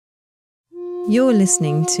You're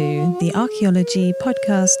listening to the Archaeology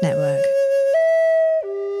Podcast Network.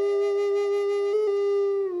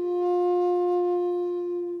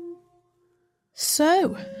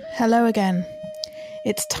 So, hello again.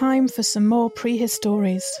 It's time for some more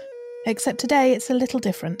prehistories. Except today it's a little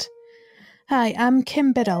different. Hi, I'm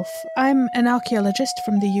Kim Biddulph. I'm an archaeologist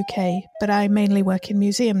from the UK, but I mainly work in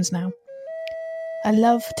museums now. I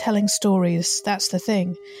love telling stories, that's the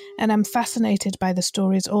thing, and I'm fascinated by the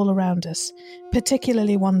stories all around us,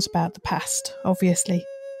 particularly ones about the past, obviously.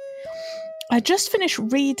 I just finished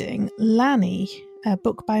reading Lanny, a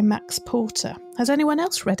book by Max Porter. Has anyone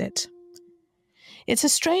else read it? It's a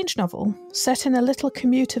strange novel set in a little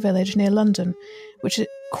commuter village near London, which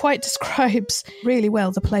quite describes really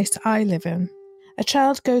well the place I live in. A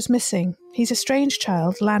child goes missing. He's a strange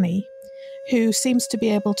child, Lanny, who seems to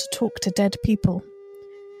be able to talk to dead people.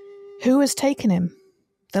 Who has taken him?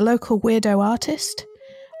 The local weirdo artist?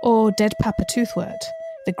 Or Dead Papa Toothwort,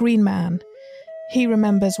 the Green Man? He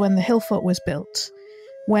remembers when the hill fort was built,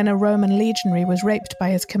 when a Roman legionary was raped by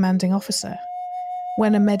his commanding officer,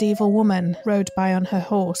 when a medieval woman rode by on her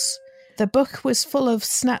horse. The book was full of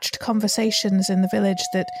snatched conversations in the village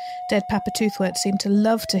that Dead Papa Toothwort seemed to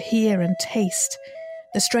love to hear and taste.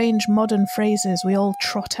 The strange modern phrases we all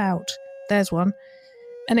trot out. There's one.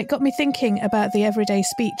 And it got me thinking about the everyday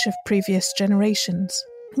speech of previous generations.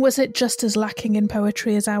 Was it just as lacking in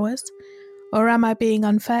poetry as ours? Or am I being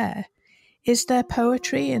unfair? Is there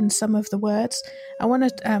poetry in some of the words? I want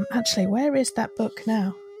to... actually, where is that book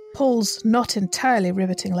now? Paul's not entirely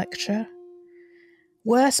riveting lecture.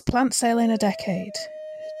 Worst plant sale in a decade.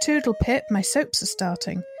 Toodle pip, my soaps are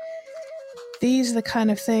starting. These are the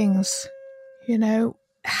kind of things, you know,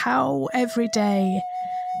 how everyday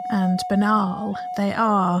and banal they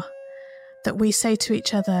are, that we say to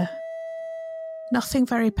each other. Nothing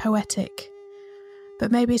very poetic,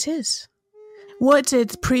 but maybe it is. What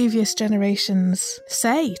did previous generations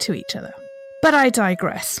say to each other? But I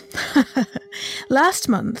digress. Last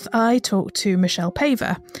month, I talked to Michelle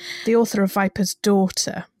Paver, the author of Viper's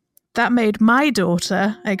Daughter. That made my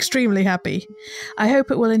daughter extremely happy. I hope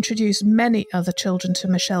it will introduce many other children to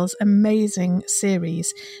Michelle's amazing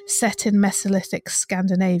series set in Mesolithic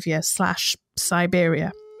Scandinavia /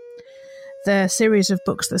 Siberia. The series of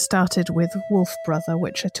books that started with Wolf Brother,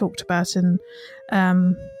 which I talked about in,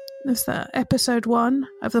 was that episode 1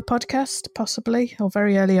 of the podcast, possibly, or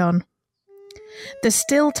very early on. There's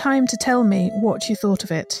still time to tell me what you thought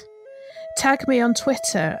of it. Tag me on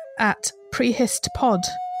Twitter at PrehistPod,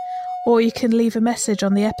 or you can leave a message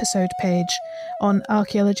on the episode page on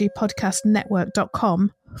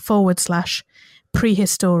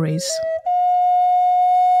archaeologypodcastnetwork.com/prehistories.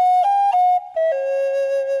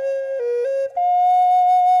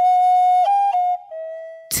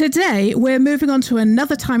 Today, we're moving on to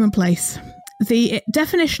another time and place. The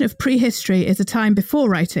definition of prehistory is a time before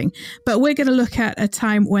writing, but we're going to look at a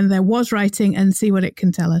time when there was writing and see what it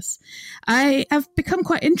can tell us. I have become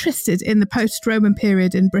quite interested in the post-Roman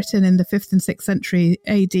period in Britain in the 5th and 6th century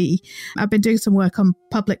AD. I've been doing some work on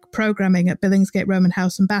public programming at Billingsgate Roman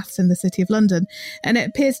House and Baths in the City of London, and it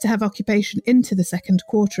appears to have occupation into the second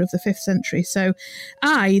quarter of the 5th century. So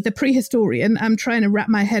I, the prehistorian, am trying to wrap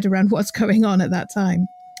my head around what's going on at that time.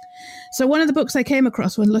 So one of the books I came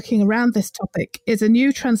across when looking around this topic is a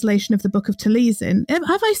new translation of the Book of Taliesin.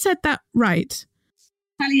 Have I said that right?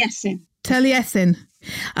 Taliesin.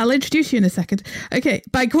 I'll introduce you in a second. Okay,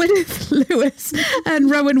 by Gwyneth Lewis and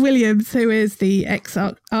Rowan Williams, who is the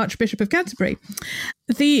ex-Archbishop of Canterbury.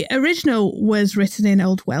 The original was written in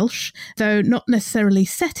Old Welsh, though not necessarily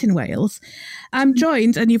set in Wales. I'm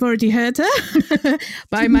joined, and you've already heard her,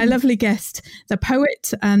 by my lovely guest, the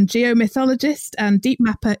poet and geomythologist and deep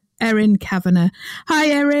mapper, Erin Kavanagh. Hi,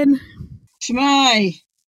 Erin. Shmai,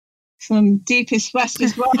 from deepest west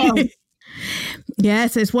as well.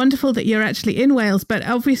 Yes, it's wonderful that you're actually in Wales, but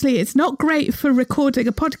obviously it's not great for recording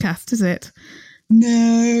a podcast, is it?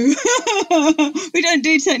 No, we don't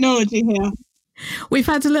do technology here. We've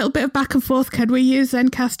had a little bit of back and forth. Can we use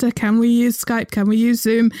Zencastr? Can we use Skype? Can we use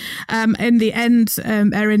Zoom? In the end,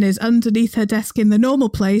 Erin is underneath her desk in the normal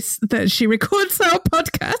place that she records our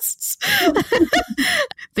podcasts.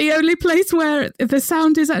 The only place where the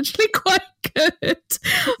sound is actually quite good.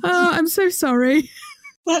 Oh, I'm so sorry.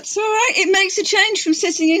 That's all right. It makes a change from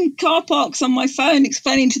sitting in car parks on my phone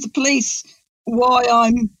explaining to the police why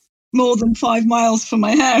I'm more than 5 miles from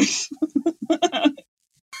my house.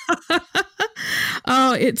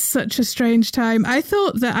 Oh, it's such a strange time. I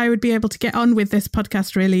thought that I would be able to get on with this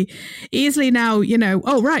podcast really easily now, you know.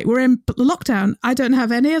 Oh, right, we're in lockdown. I don't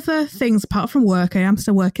have any other things apart from work. I am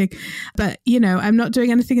still working. But, you know, I'm not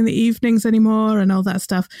doing anything in the evenings anymore and all that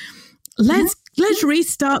stuff. let's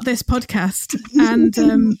restart this podcast.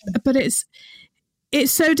 And but it's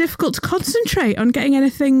so difficult to concentrate on getting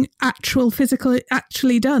anything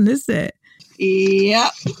actually done, is it?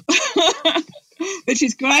 Yep. Which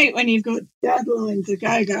is great when you've got deadlines to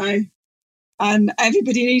go. And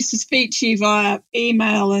everybody needs to speak to you via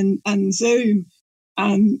email and Zoom.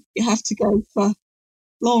 And you have to go for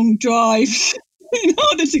long drives in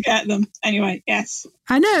order to get them. Anyway, yes.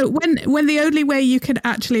 I know when the only way you can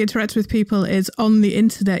actually interact with people is on the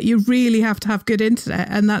internet, you really have to have good internet.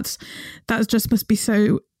 And that just must be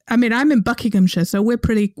so. I mean, I'm in Buckinghamshire, so we're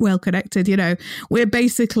pretty well connected. You know, we're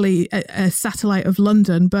basically a satellite of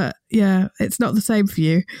London, but yeah, it's not the same for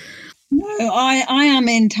you. No, I am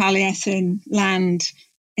in Taliesin land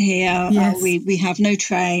here. Yes. We have no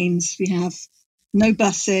trains, we have no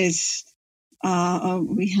buses,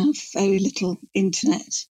 we have very little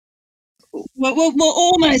internet. We're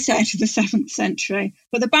almost out of the 7th century,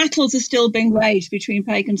 but the battles are still being waged between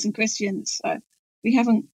pagans and Christians, so we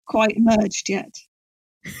haven't quite emerged yet.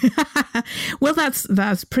 Well,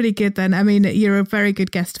 that's pretty good then. I mean, you're a very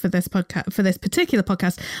good guest for this podcast, for this particular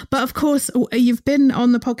podcast. But of course, you've been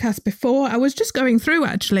on the podcast before. I was just going through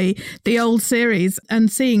actually the old series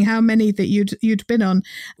and seeing how many that you'd been on.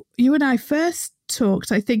 You and I first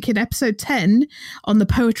talked, I think, in episode 10 on the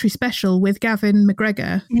poetry special with Gavin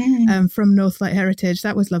McGregor from Northlight Heritage.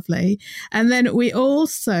 That was lovely. And then we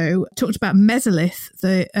also talked about Mesolith.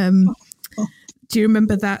 Do you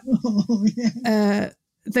remember that? Oh, yeah.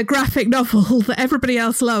 The graphic novel that everybody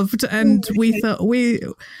else loved, and we thought we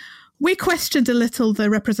questioned a little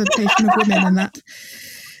the representation of women in that.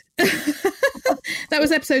 That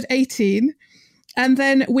was episode 18. And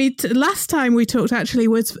then last time we talked actually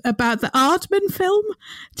was about the Aardman film.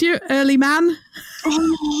 Early Man?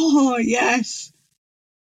 Oh, yes.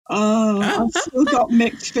 Oh, I've still got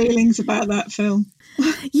mixed feelings about that film.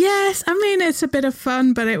 Yes, I mean, it's a bit of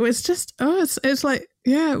fun, but it was just, it's like,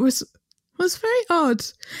 yeah, it was very odd.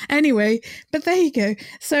 Anyway, but there you go.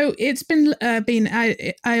 So it's been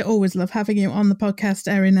I always love having you on the podcast,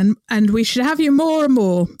 Erin, and we should have you more and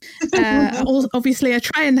more. Obviously, I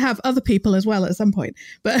try and have other people as well at some point.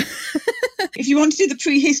 But if you want to do the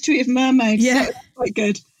prehistory of mermaids, yeah, that's quite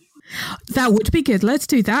good. That would be good. Let's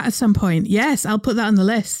do that at some point. Yes, I'll put that on the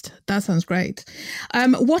list. That sounds great.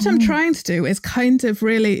 What I'm trying to do is kind of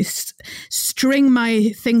really string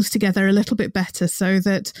my things together a little bit better so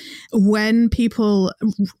that when people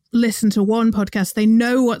listen to one podcast, they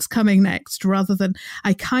know what's coming next, rather than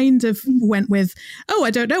I kind of went with, I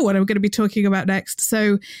don't know what I'm going to be talking about next.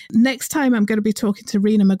 So next time I'm going to be talking to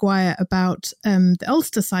Rena Maguire about the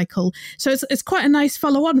Ulster cycle. So it's quite a nice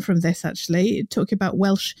follow on from this, actually, talking about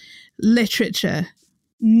Welsh literature.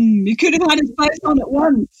 You could have had us both on at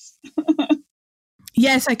once.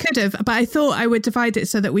 Yes, I could have, but I thought I would divide it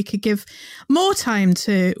so that we could give more time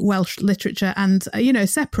to Welsh literature and,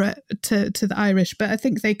 separate to the Irish. But I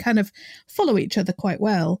think they kind of follow each other quite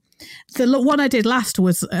well. The one I did last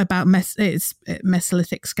was about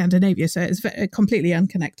Mesolithic Scandinavia, so it's completely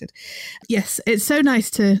unconnected. Yes, it's so nice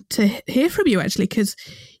to hear from you, actually, because,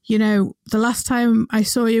 the last time I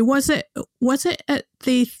saw you, was it at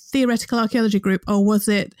the Theoretical Archaeology group, or was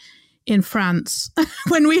it in France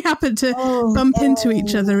when we happened to bump into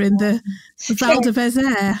each other in the Val de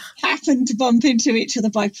Vézère? Happened to bump into each other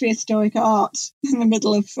by prehistoric art in the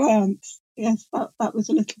middle of France. Yes, that was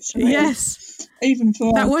a little surreal. Yes, even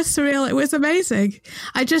for that was surreal. It was amazing.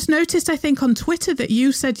 I just noticed, I think, on Twitter that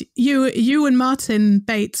you said you and Martin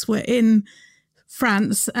Bates were in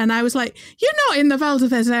France, and I was like, you're not in the Val de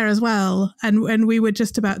Vézère as well, and we were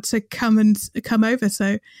just about to come over,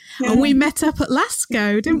 so yeah. And we met up at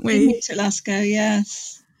Lascaux, didn't we? We met at Lascaux,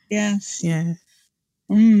 yes yeah.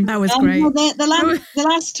 That was great. Well, the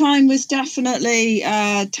last time was definitely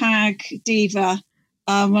Tag Diva,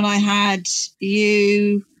 when I had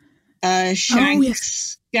you,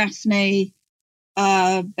 Shanks, Gaffney,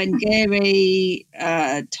 Ben Geary,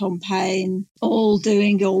 Tom Payne, all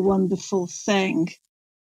doing your wonderful thing.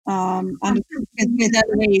 And with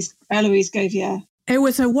Eloise Gauvier. It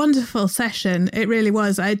was a wonderful session. It really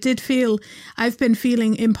was. I've been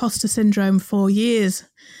feeling imposter syndrome for years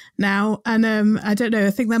now. And I don't know,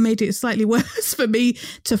 I think that made it slightly worse for me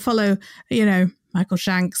to follow, Michael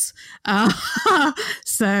Shanks.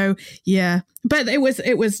 So, yeah. But it was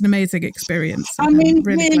an amazing experience. I mean, I'm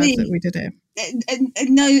really glad that we did it.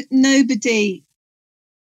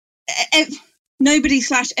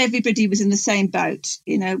 Nobody/everybody was in the same boat.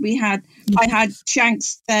 I had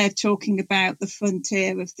Shanks there talking about the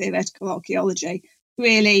frontier of theoretical archaeology.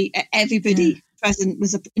 Really, everybody present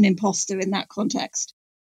was an imposter in that context.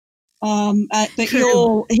 But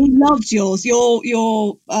True. he loved yours.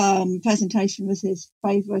 Your presentation was his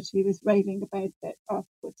favourite. He was raving about it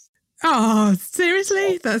afterwards. Oh,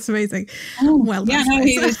 seriously? That's amazing. Oh, Well, that's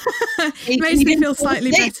nice. Makes me feel slightly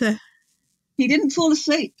better. He didn't fall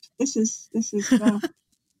asleep. This is a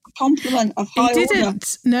compliment of high order. He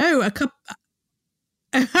didn't. No, a couple.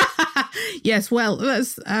 Yes, well,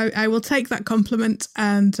 I will take that compliment,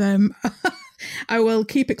 and I will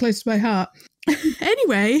keep it close to my heart.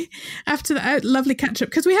 Anyway, after that lovely catch up,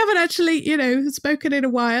 because we haven't actually, spoken in a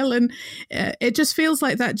while, and it just feels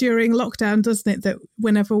like that during lockdown, doesn't it? That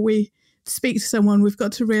whenever we speak to someone, we've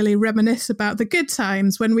got to really reminisce about the good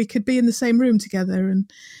times when we could be in the same room together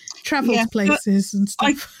and travel to places and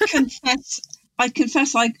stuff. I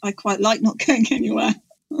confess, I quite like not going anywhere.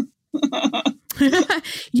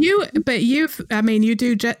 You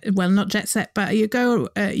do not jet set, but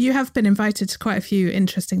you have been invited to quite a few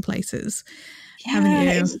interesting places, haven't you?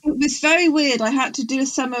 It was very weird. I had to do a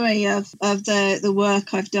summary of the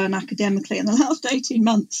work I've done academically in the last 18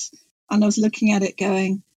 months, and I was looking at it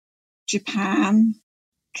going, Japan,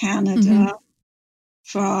 Canada,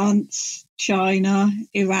 France, China,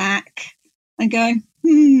 Iraq, and going,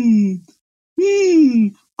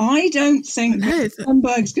 I don't think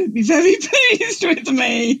Hamburg's going to be very pleased with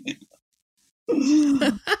me.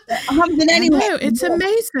 I haven't been anywhere. No, it's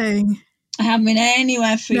amazing. I haven't been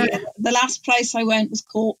anywhere for years. The last place I went was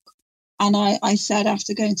Cork, and I said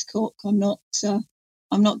after going to Cork, I'm not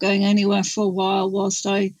going anywhere for a while whilst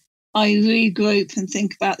I regroup and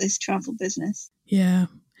think about this travel business. Yeah,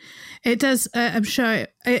 it does. I'm sure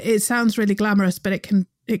it sounds really glamorous, but it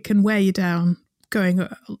can wear you down, going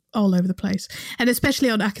all over the place, and especially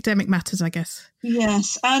on academic matters, I guess.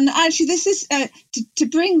 Yes, and actually this is to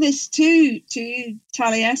bring this to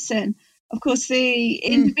Taliesin. Of course, the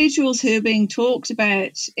individuals who are being talked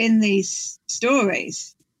about in these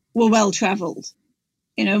stories were well-travelled.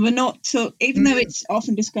 We're not even though it's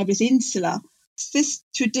often described as insular, this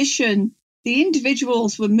tradition, the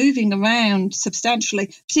individuals were moving around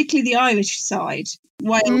substantially, particularly the Irish side.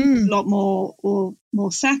 Wales was a lot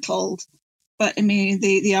more settled. But I mean,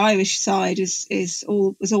 the Irish side was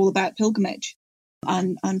all about pilgrimage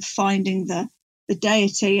and finding the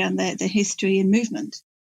deity and the history and movement,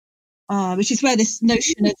 which is where this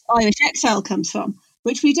notion of Irish exile comes from,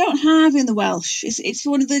 which we don't have in the Welsh. It's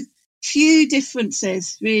one of the few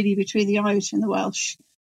differences really between the Irish and the Welsh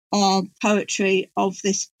poetry of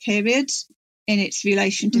this period in its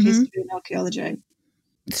relation to history and archaeology.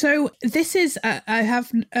 So this is, I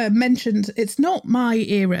have mentioned, it's not my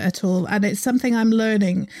era at all, and it's something I'm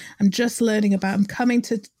learning. I'm just learning about. I'm coming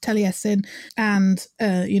to Taliesin, and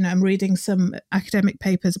I'm reading some academic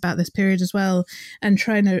papers about this period as well, and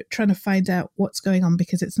trying to find out what's going on,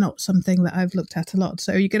 because it's not something that I've looked at a lot.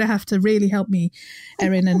 So you're going to have to really help me,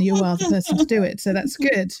 Erin, and you are the person to do it. So that's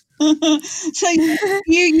good. So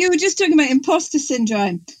you were just talking about imposter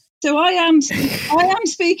syndrome. So I am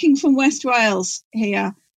speaking from West Wales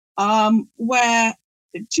here, where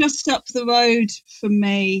just up the road from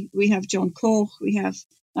me we have John Cork, we have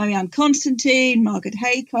Marianne Constantine, Margaret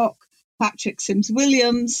Haycock, Patrick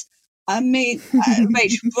Sims-Williams. I mean,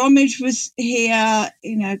 Rachel Bromwich was here,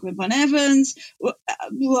 Gwynfor Evans.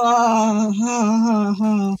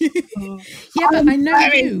 Yeah, but I know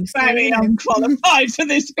you. Very unqualified for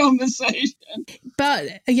this conversation.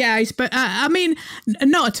 But I mean,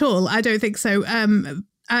 not at all. I don't think so.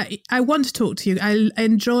 I want to talk to you. I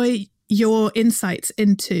enjoy your insights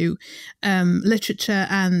into literature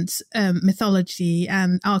and mythology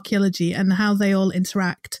and archaeology and how they all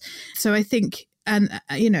interact. So I think, and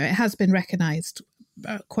it has been recognised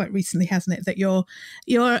quite recently, hasn't it, that your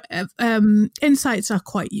insights are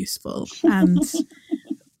quite useful and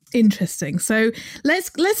interesting. So let's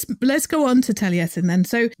go on to Taliesin then.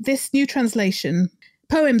 So this new translation,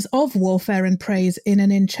 Poems of Warfare and Praise in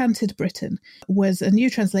an Enchanted Britain, was a new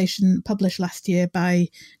translation published last year by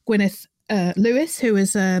Gwyneth Lewis, who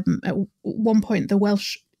is at one point the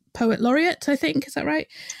Welsh Poet Laureate, I think. Is that right?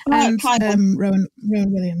 And Rowan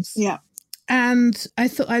Williams. Yeah. And I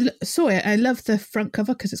thought, I saw it. I love the front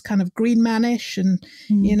cover because it's kind of Green Man-ish and,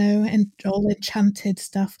 and all enchanted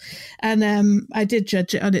stuff. And I did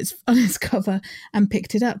judge it on its cover and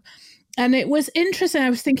picked it up. And it was interesting. I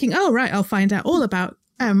was thinking, oh, right, I'll find out all about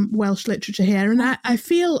Welsh literature here. And I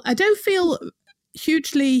don't feel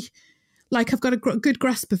hugely like I've got a good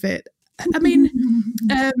grasp of it. I mean,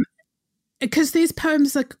 because these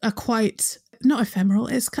poems are quite, not ephemeral,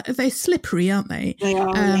 they're slippery, aren't they? They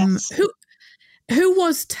are, yes. Who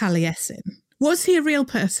was Taliesin? Was he a real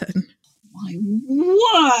person? My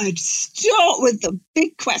word! Start with the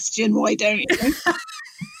big question, why don't you?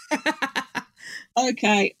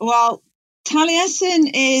 Okay, well,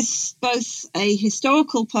 Taliesin is both a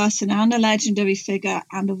historical person and a legendary figure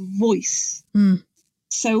and a voice. Mm.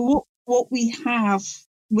 So what we have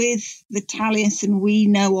with the Taliesin we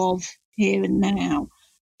know of here and now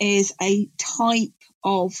is a type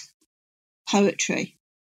of poetry,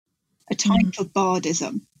 a type of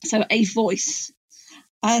bardism, so a voice.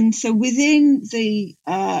 And so within the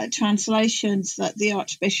translations that the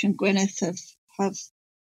Archbishop Gwynedd have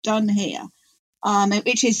done here,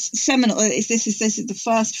 which is seminal, this is the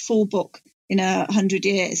first full book in 100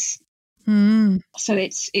 years. So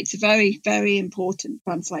it's a very, very important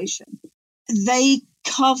translation. They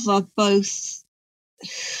cover both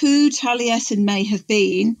who Taliesin may have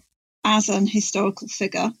been as an historical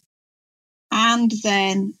figure, and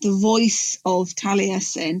then the voice of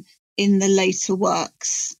Taliesin in the later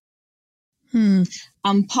works.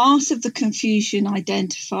 And part of the confusion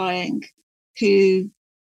identifying who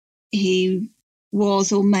he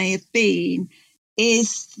was or may have been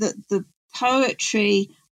is that the poetry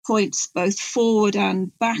points both forward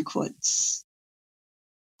and backwards.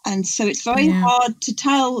 And so it's very hard to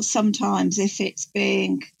tell sometimes if it's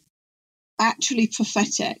being actually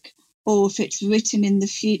prophetic or if it's written in the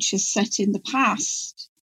future, set in the past.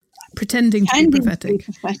 Pretending to be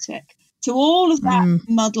prophetic. So all of that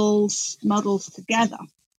muddles together.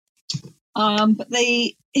 But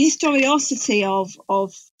the historiosity of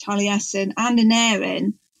Taliesin and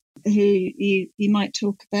Aneurin, who you might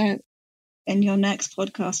talk about in your next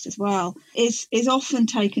podcast as well, is often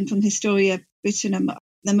taken from Historia Brittonum,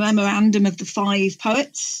 the memorandum of the 5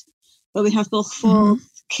 poets, where we have Bullford,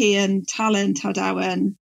 Cian, Talon,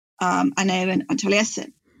 Tadawen, Aneurin, and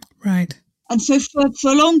Taliesin. Right. And so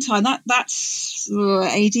for a long time, that's AD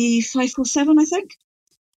 547, I think.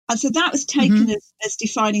 And so that was taken as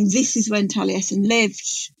defining this is when Taliesin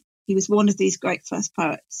lived. He was one of these great first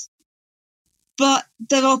poets. But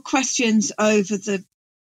there are questions over the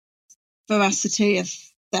veracity of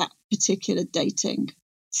that particular dating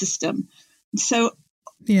system. So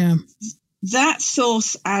that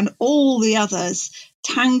source and all the others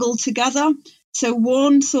tangle together. So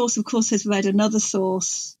one source, of course, has read another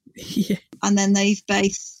source, and then they've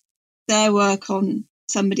based their work on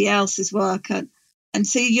somebody else's work. And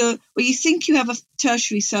so you think you have a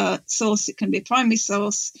tertiary source, it can be a primary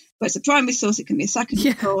source, but it's a primary source, it can be a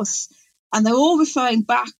secondary source, and they're all referring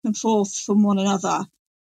back and forth from one another.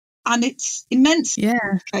 And it's immensely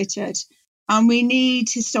complicated. And we need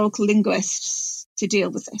historical linguists to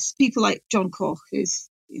deal with this. People like John Koch, who's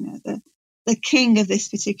the king of this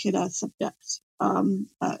particular subject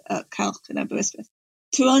at Calc and Aberystwyth,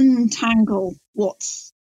 to untangle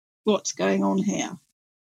what's going on here.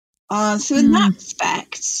 So in that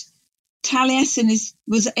respect, Taliesin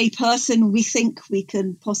was a person we think we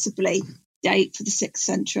can possibly date for the 6th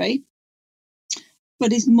century,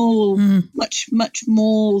 but is much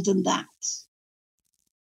more than that.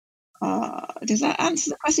 Does that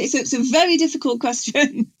answer the question? It's a very difficult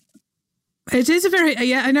question. It is a very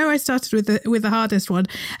I know I started with the hardest one.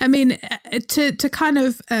 I mean, to kind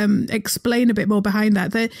of explain a bit more behind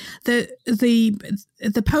that, the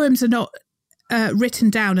poems are not written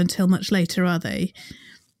down until much later, are they?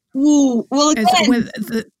 Ooh, well,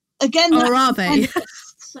 again, or are they?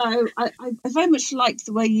 So I very much liked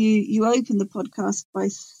the way you opened the podcast by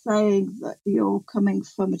saying that you're coming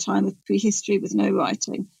from a time of prehistory with no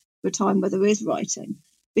writing to a time where there is writing,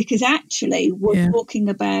 because actually we're talking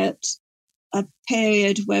about a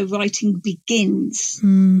period where writing begins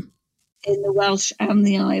in the Welsh and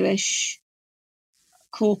the Irish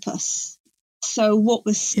corpus. So what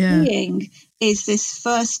we're seeing is this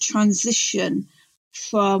first transition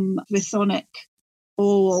from Brythonic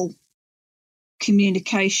oral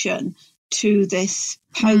communication to this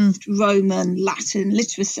post-Roman Latin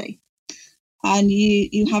literacy. And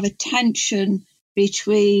you have a tension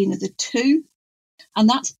between the two. And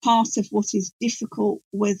that's part of what is difficult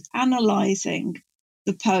with analysing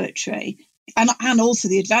the poetry and also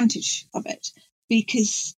the advantage of it,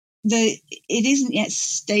 because it isn't yet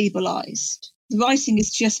stabilised. The writing is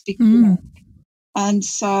just beginning. And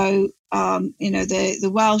so,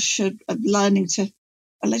 the Welsh are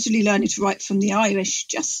allegedly learning to write from the Irish,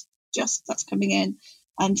 just that's coming in.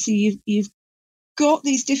 And so you've got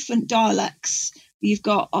these different dialects. You've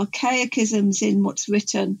got archaicisms in what's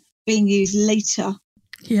written being used later,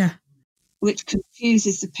 which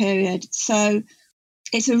confuses the period. So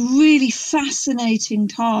it's a really fascinating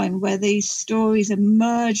time where these stories are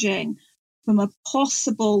merging from a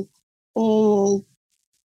possible oral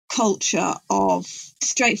culture of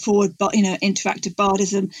straightforward, but interactive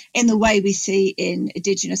bardism in the way we see in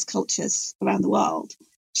indigenous cultures around the world,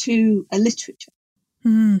 to a literature.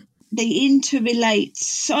 they interrelate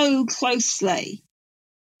so closely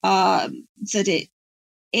that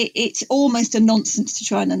it's almost a nonsense to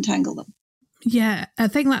try and untangle them. Yeah, I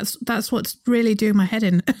think that's what's really doing my head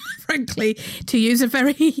in, frankly, to use a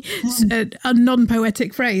very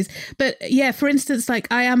non-poetic phrase. But yeah, for instance, like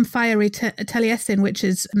I am fiery Taliesin, which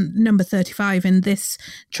is number 35 in this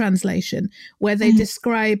translation, where they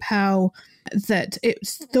describe how that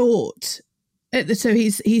it's thought. So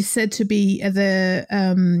he's said to be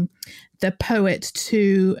the poet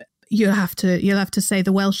to. You'll have to say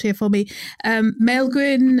the Welsh here for me.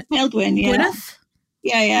 Maelgwn. Maelgwn, yeah. Gwyneth?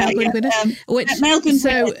 Yeah. Which Maelgwn,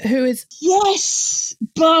 so who is? Yes,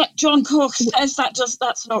 but John Cork says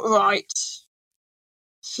that's not right.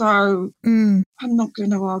 So I'm not going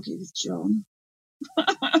to argue with John.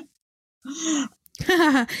 But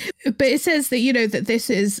it says that that this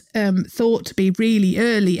is thought to be really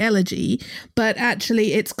early elegy, but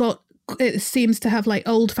actually it seems to have like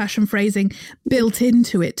old-fashioned phrasing built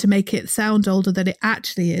into it to make it sound older than it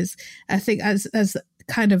actually is. I think as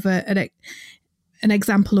kind of an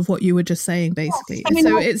example of what you were just saying, basically. I mean,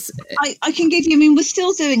 so I can give you. I mean, we're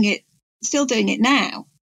still doing it now.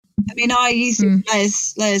 I mean, I use it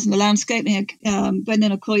layers in the landscape.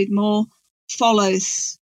 Brendan O'Coid-Moore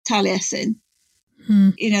follows Taliesin.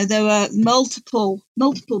 There were multiple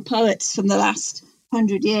poets from the last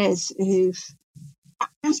 100 years who've,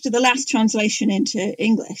 after the last translation into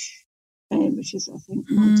English, which is I think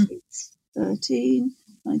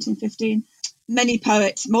 1915. Many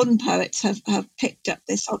poets, modern poets, have picked up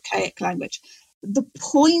this archaic language. The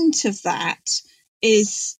point of that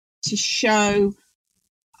is to show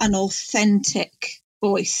an authentic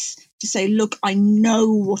voice, to say, look, I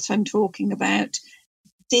know what I'm talking about.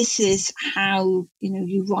 This is how,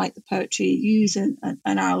 you write the poetry. You use an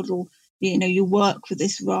aldel, you work with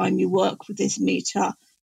this rhyme, you work with this meter.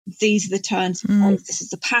 These are the turns of phrase. This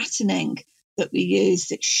is the patterning that we use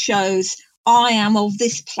that shows I am of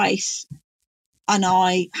this place and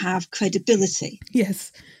I have credibility.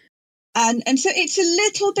 Yes. And so it's a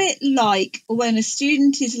little bit like when a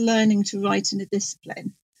student is learning to write in a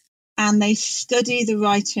discipline and they study the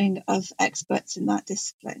writing of experts in that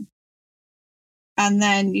discipline. And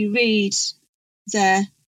then you read their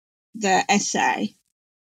essay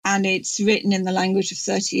and it's written in the language of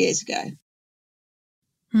 30 years ago.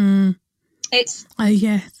 It's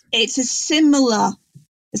a similar,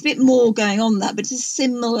 there's a bit more going on there, but it's a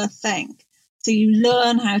similar thing. So you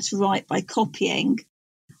learn how to write by copying,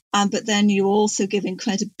 but then you're also giving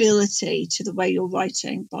credibility to the way you're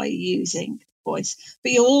writing by using voice.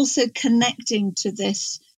 But you're also connecting to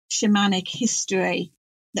this shamanic history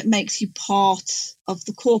that makes you part of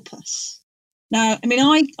the corpus. Now, I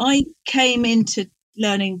mean, I came into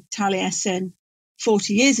learning Taliesin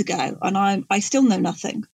 40 years ago, and I still know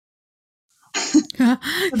nothing. Well,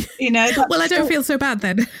 I don't feel so bad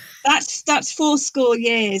then. That's 40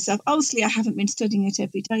 years. Obviously, I haven't been studying it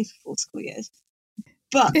every day for 40 years,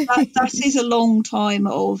 but that is a long time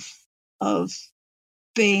of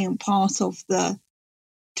being part of the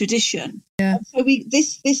tradition. Yeah. So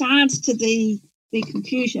this adds to the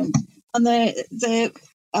confusion. And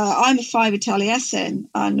I'm a 5 Taliesin,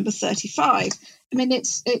 number 35. I mean,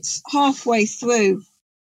 it's halfway through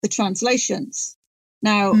the translations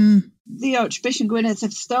now. The Archbishop Gwynedd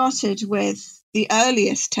have started with the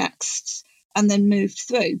earliest texts and then moved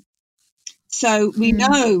through. So we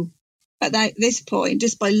know at this point,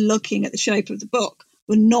 just by looking at the shape of the book,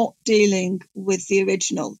 we're not dealing with the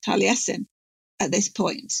original Taliesin at this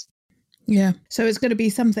point. Yeah. So it's going to be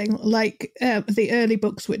something like the early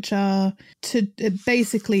books, which are to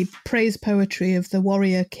basically praise poetry of the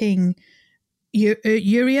warrior king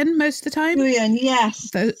Urien most of the time. Urien,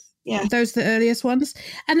 yes. Yeah, those are the earliest ones,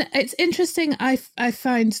 and it's interesting. I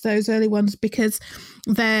find those early ones because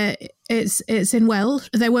it's in Welsh.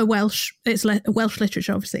 They were Welsh. It's Welsh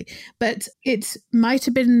literature, obviously, but it might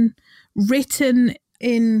have been written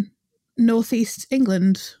in northeast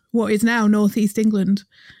England. What is now northeast England?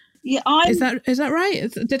 Yeah, is that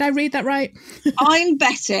right? Did I read that right? I'm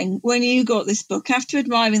betting when you got this book, after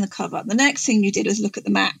admiring the cover, the next thing you did was look at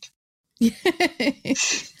the map.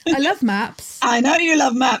 I love maps. I know you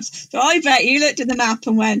love maps. So I bet you looked at the map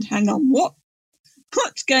and went, hang on,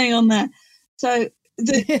 what's going on there? So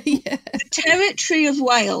the territory of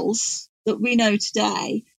Wales that we know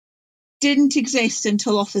today didn't exist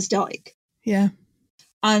until Offa's Dyke. Yeah.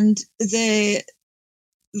 And a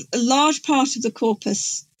large part of the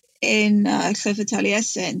corpus in Llyfr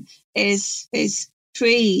Taliesin is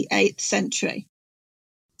pre-8th century.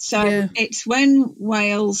 So it's when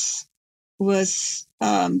Wales was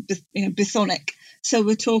Brythonic. So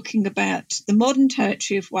we're talking about the modern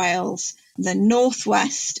territory of Wales the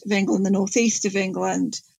northwest of England, the northeast of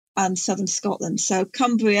England, and southern Scotland. So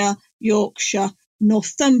Cumbria, Yorkshire,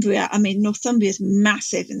 Northumbria. I mean, Northumbria is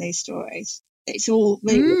massive in these stories. It's all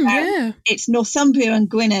really about, it's Northumbria and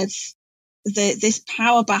Gwynedd. This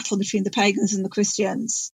power battle between the pagans and the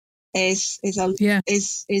Christians is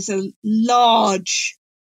a large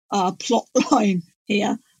plot line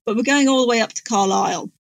here. But we're going all the way up to Carlisle.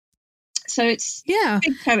 So it's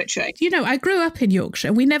big territory. You know, I grew up in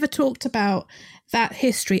Yorkshire. We never talked about that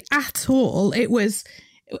history at all.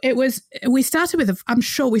 We started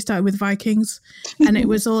with Vikings, and it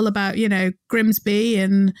was all about, you know, Grimsby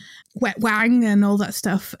and Wet Wang and all that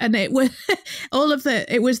stuff. And it was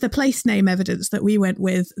it was the place name evidence that we went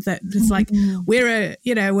with, that was like, we're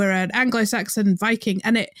an Anglo-Saxon Viking.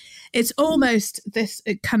 And it's almost this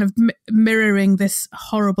kind of mirroring this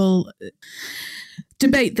horrible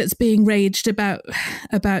debate that's being raged about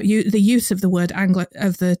the use of the word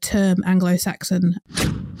of the term Anglo-Saxon.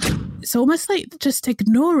 It's almost like just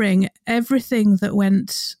ignoring everything that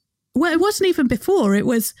went. Well, it wasn't even before.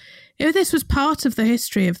 This was part of the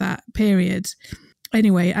history of that period.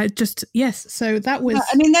 Anyway, So that was.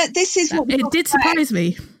 I mean, this is what it did surprise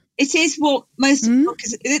me. It is what most of the book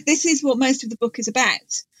is. This is what most of the book is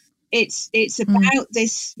about. It's about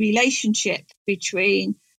this relationship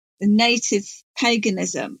between the native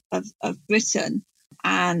paganism of Britain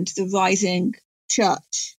and the rising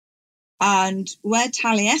church. And where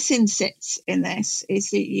Taliesin sits in this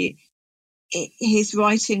is that his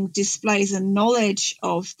writing displays a knowledge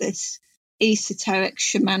of this esoteric,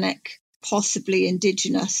 shamanic, possibly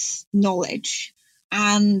indigenous knowledge,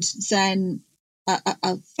 and then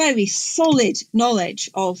a very solid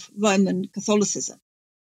knowledge of Roman Catholicism,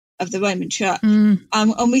 of the Roman Church.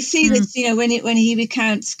 And we see this, you know, when he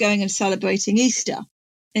recounts going and celebrating Easter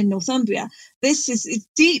in Northumbria. This is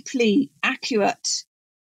deeply accurate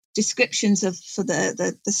descriptions for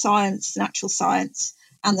the science, natural science,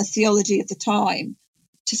 and the theology of the time,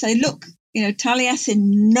 to say, look, you know,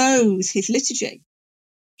 Taliesin knows his liturgy.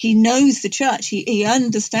 He knows the church. He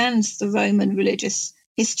understands the Roman religious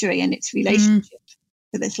history and its relationship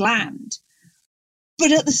to this land.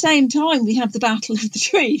 But at the same time, we have the Battle of the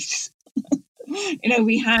Trees. You know,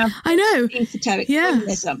 we have esoteric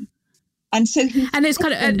paganism. And so, it's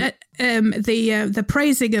kind of the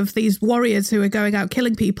praising of these warriors who are going out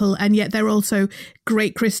killing people, and yet they're also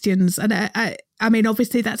great Christians. And I mean,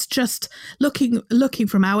 obviously, that's just looking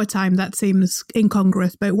from our time. That seems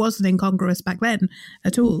incongruous, but it wasn't incongruous back then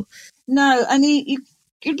at all. No, and you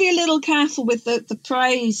could be a little careful with the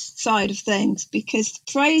praise side of things, because the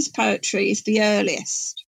praise poetry is the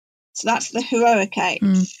earliest. So that's the heroic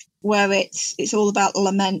age, where it's all about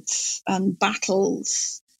laments and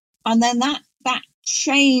battles. And then that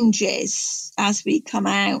changes as we come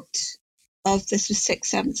out of the 6th,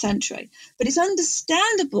 7th century. But it's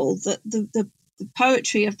understandable that the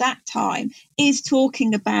poetry of that time is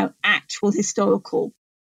talking about actual historical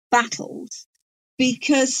battles,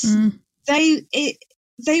 because they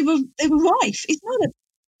were rife. It's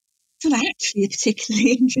not actually a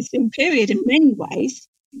particularly interesting period in many ways,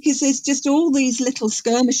 because there's just all these little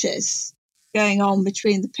skirmishes going on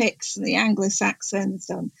between the Picts and the Anglo-Saxons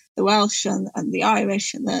and the Welsh and the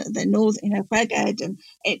Irish and the Northern, you know, Gweged, and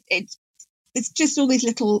it's just all these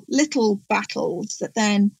little battles that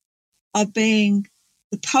then are being,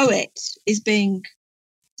 the poet's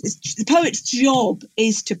job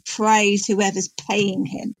is to praise whoever's paying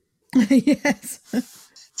him. Yes.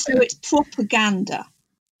 So it's propaganda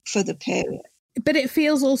for the period. But it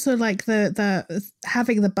feels also like the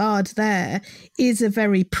having the bard there is a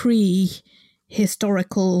very pre-historical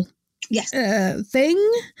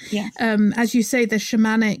thing. Yeah. As you say, the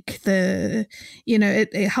shamanic,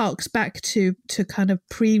 it harks back to kind of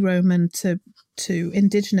pre-Roman, to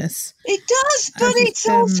indigenous. It does, but it's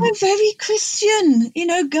also very Christian. You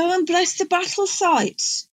know, go and bless the battle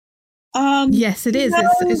site. Yes, it is.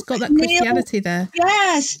 It's got that Christianity there.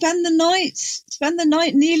 Yeah, spend the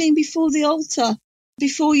night kneeling before the altar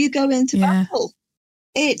before you go into battle.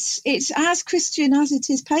 It's as Christian as it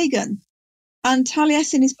is pagan, and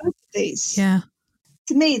Taliesin is both of these. Yeah,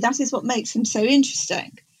 to me, that is what makes him so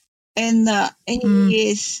interesting, in that he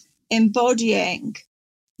is embodying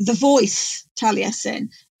the voice. Taliesin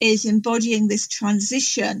is embodying this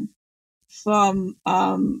transition from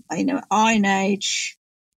Iron Age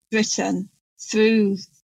Britain through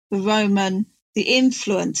the Roman, the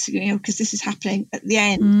influence, because this is happening at the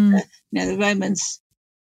end. The Romans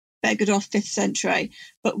beggared off 5th century,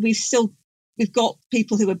 but we've got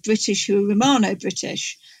people who are British, who are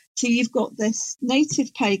Romano-British. So you've got this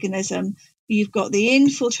native paganism, you've got the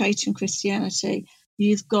infiltrating Christianity,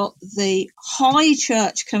 You've got the High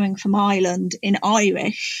Church coming from Ireland in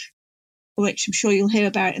Irish, which I'm sure you'll hear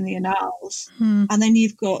about in the Annals. And then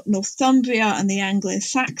you've got Northumbria and the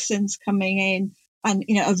Anglo-Saxons coming in, and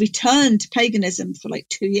a return to paganism for like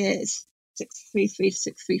 2 years, 633 to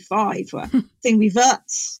 635, where thing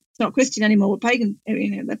reverts. It's not Christian anymore, pagan.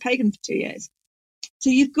 They're pagan for 2 years. So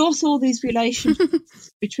you've got all these relationships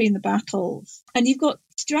between the battles, and you've got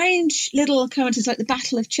strange little occurrences like the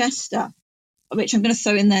Battle of Chester, which I'm going to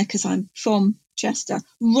throw in there because I'm from Chester,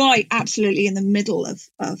 right absolutely in the middle of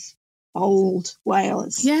old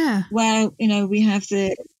Wales. Yeah. Where, we have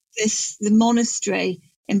the monastery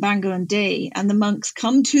in Bangor and Dee, and the monks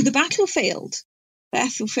come to the battlefield, the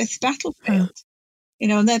Ethelfrith battlefield,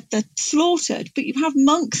 and they're slaughtered, but you have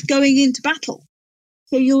monks going into battle.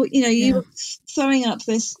 So you're throwing up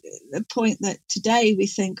the point that today we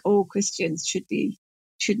think all Christians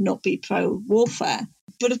should not be pro-warfare.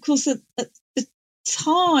 But of course, at the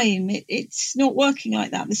time, it's not working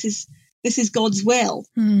like that. This is God's will.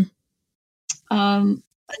 And so,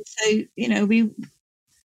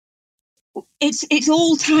 it's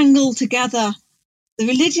all tangled together. The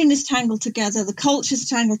religion is tangled together, the cultures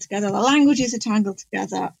are tangled together, the languages are tangled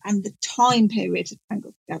together, and the time periods are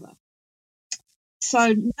tangled together.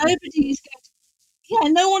 So no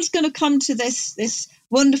one's going to come to this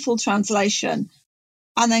wonderful translation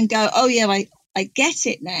and then go, oh yeah, I get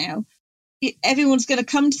it now. Everyone's going to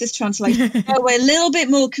come to this translation and go, we're a little bit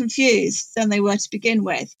more confused than they were to begin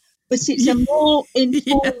with, but it's a more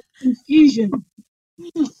informed confusion.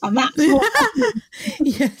 And that's what happens.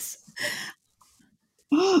 Yes.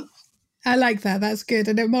 I like that. That's good.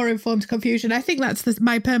 And a more informed confusion. I think that's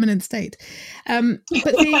my permanent state. But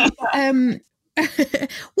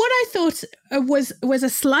what I thought was a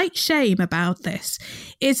slight shame about this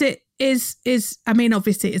is I mean,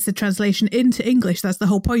 obviously it's a translation into English, that's the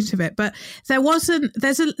whole point of it, but there's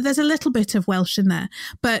a little bit of Welsh in there,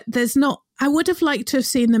 but there's not. I would have liked to have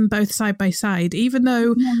seen them both side by side, even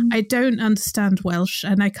though I don't understand Welsh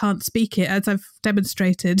and I can't speak it, as I've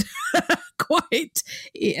demonstrated quite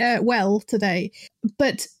well today.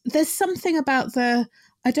 But there's something about the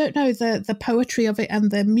poetry of it and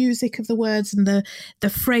the music of the words and the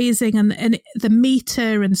phrasing and the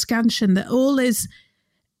meter and scansion, that all is.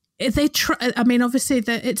 They try. I mean, obviously,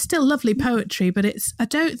 it's still lovely poetry, but it's. I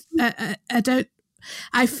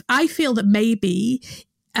feel that maybe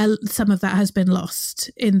some of that has been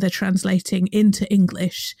lost in the translating into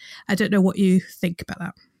English. I don't know what you think about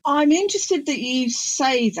that. I'm interested that you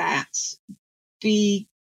say that,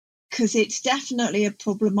 because it's definitely a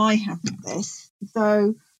problem I have with this.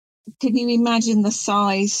 So, can you imagine the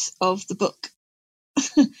size of the book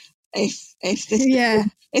if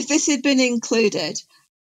this had been included?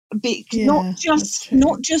 Not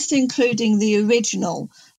just including the original,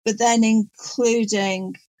 but then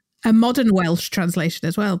including a modern Welsh translation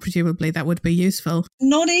as well. Presumably, that would be useful.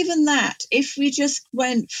 Not even that. If we just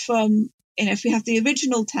went from, if we have the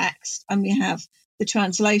original text and we have the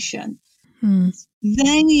translation,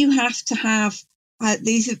 then you have to have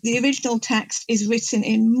the original text is written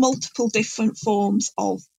in multiple different forms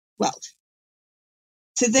of Welsh.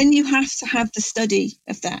 So then you have to have the study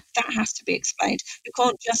of that. That has to be explained. You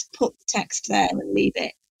can't just put the text there and leave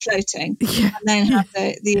it floating and then have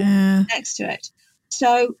the next to it.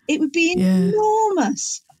 So it would be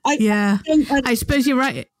enormous. I suppose you're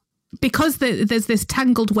right. Because there's this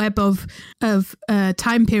tangled web of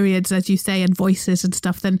time periods, as you say, and voices and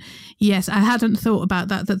stuff, then yes, I hadn't thought about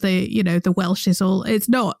that the Welsh is all, it's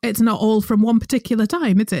not all from one particular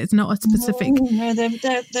time, is it? It's not a specific. No,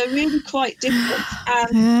 they're really quite different.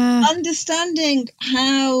 And understanding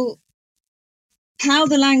how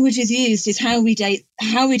the language is used is how we date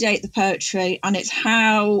the poetry, and it's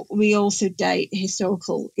how we also date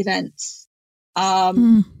historical events,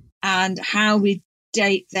 and how we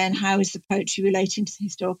date then how is the poetry relating to the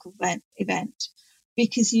historical event,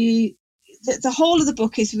 because the whole of the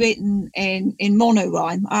book is written in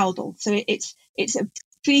monorhyme aldol, so it's a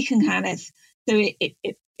pre-Cynganedd, so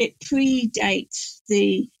it predates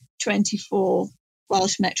the 24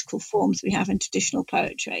 Welsh metrical forms we have in traditional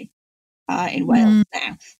poetry in Wales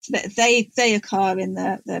now. So they occur in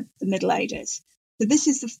the Middle Ages. So this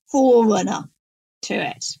is the forerunner to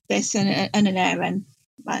it. This and an Erin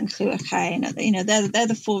and Clywach, they're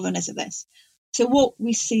the forerunners of this. So what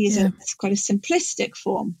we see is it's quite a simplistic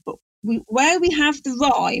form, but where we have the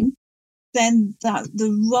rhyme, then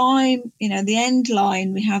the rhyme, the end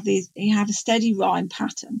line, you have a steady rhyme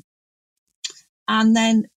pattern, and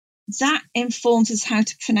then that informs us how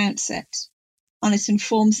to pronounce it, and it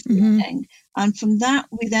informs the meaning, and from that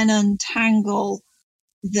we then untangle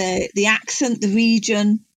the accent, the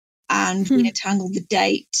region, and we entangle the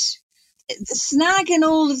date. The snag in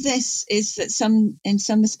all of this is that in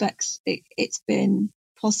some respects, it's been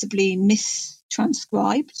possibly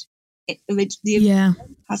mistranscribed. The original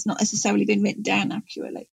has not necessarily been written down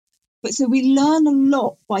accurately. But so we learn a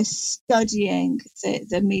lot by studying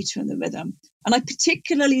the meter and the rhythm. And I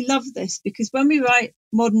particularly love this because when we write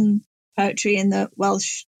modern poetry in the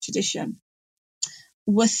Welsh tradition,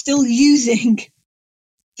 we're still using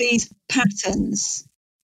these patterns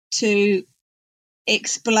to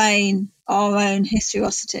explain our own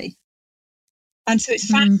historicity. And so it's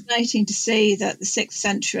fascinating to see that the 6th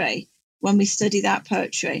century, when we study that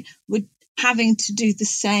poetry, we're having to do the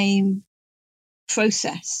same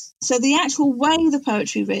process. So the actual way the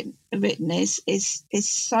poetry written is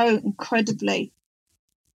so incredibly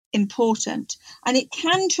important. And it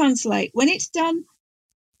can translate when it's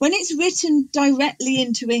written directly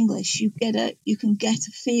into English, you can get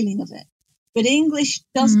a feeling of it. But English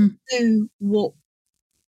doesn't do what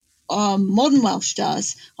modern Welsh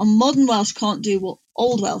does, and modern Welsh can't do what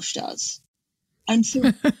Old Welsh does. And so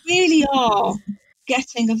we really are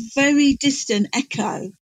getting a very distant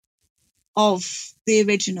echo of the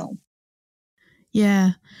original.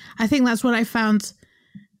 Yeah, I think that's what I found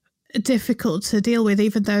difficult to deal with,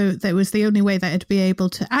 even though that was the only way that I'd be able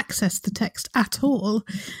to access the text at all.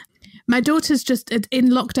 My daughter's just in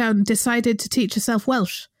lockdown decided to teach herself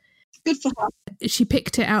Welsh. Good for her. She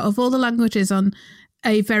picked it out of all the languages on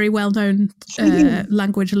a very well-known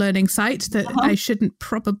language learning site that I shouldn't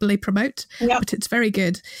probably promote, but it's very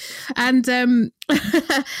good. And and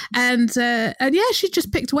yeah, she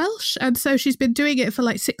just picked Welsh, and so she's been doing it for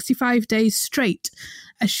like 65 days straight.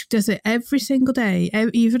 She does it every single day,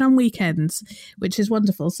 even on weekends, which is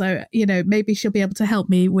wonderful. So, maybe she'll be able to help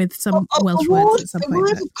me with some Welsh words at some point. A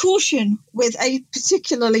word of caution with a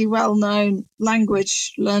particularly well-known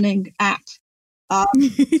language learning app.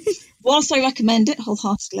 Whilst I recommend it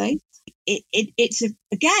wholeheartedly, it's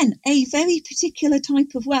again a very particular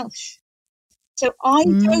type of Welsh. So I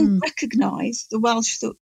don't recognise the Welsh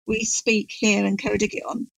that we speak here in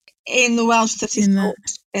Ceredigion in the Welsh that is taught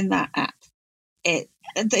in that app.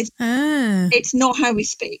 It's not how we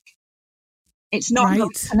speak. It's not how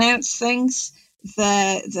we pronounce things.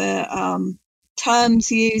 The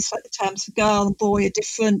terms used, like the terms for girl and boy, are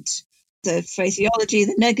different. The phraseology,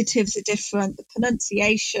 the negatives are different. The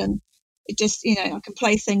pronunciation, it just, I can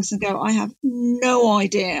play things and go, I have no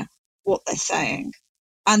idea what they're saying.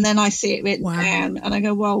 And then I see it written down and I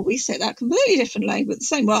go, well, we say that completely differently with the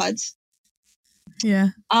same words. Yeah.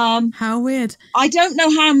 How weird. I don't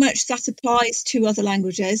know how much that applies to other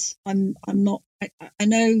languages. I'm not, I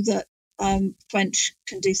know that French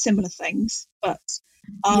can do similar things, but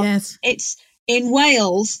yes, it's in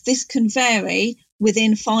Wales, this can vary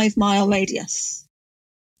within 5-mile radius.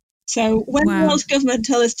 So when the Welsh government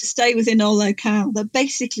tell us to stay within our locale, they're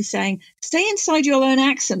basically saying, stay inside your own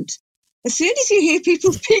accent. As soon as you hear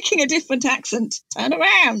people speaking a different accent, turn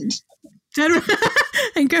around.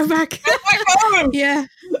 And go back. home. Yeah.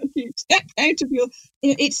 You step out of your...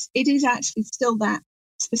 it is actually still that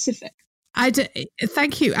specific.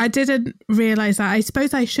 Thank you. I didn't realise that. I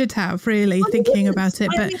suppose I should have really thinking about it,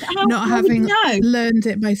 but not having learned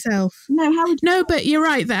it myself. No, how would you know? But you're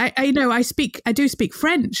right that I know I do speak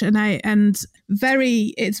French, and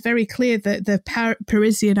it's very clear that the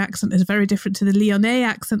Parisian accent is very different to the Lyonnais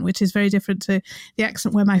accent, which is very different to the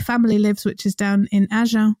accent where my family lives, which is down in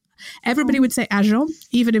Agen. Everybody would say Agen,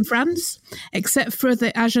 even in France, except for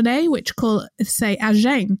the Agenais, which say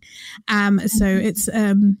Agen. So it's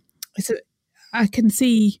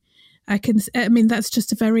I mean, that's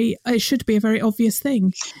just it should be a very obvious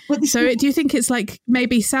thing. So do you think it's like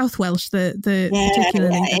maybe South Welsh,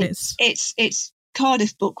 particularly that it's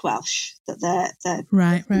Cardiff Book Welsh that they're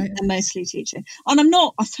right. They're mostly teaching. And I'm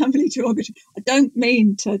not a family derogatory. I don't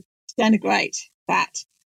mean to denigrate that.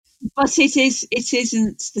 But it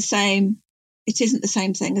isn't the same. It isn't the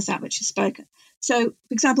same thing as that which is spoken. So,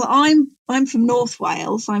 for example, I'm from North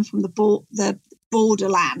Wales. I'm from the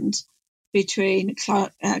borderland between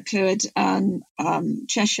Clwyd and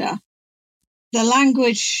Cheshire. The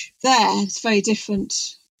language there is very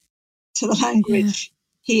different to the language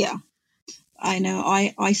here. I know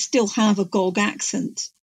I still have a Gog accent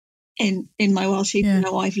in my Welsh, even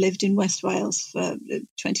though I've lived in West Wales for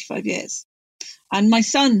 25 years. And my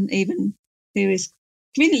son, even, who is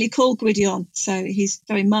conveniently called Gwydion, so he's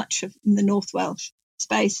very much in the North Welsh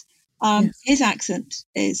space. His accent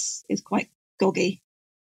is quite goggy,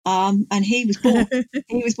 and he was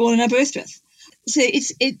born in Aberystwyth. So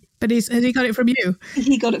But has he got it from you?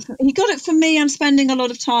 He got it from me. I'm spending a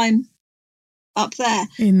lot of time up there.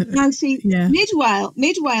 Now, see, Mid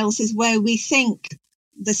Wales is where we think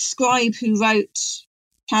the scribe who wrote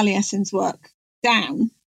Taliesin's work down,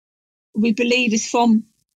 we believe is from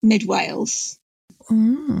Mid Wales,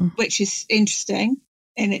 which is interesting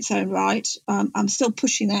in its own right. I'm still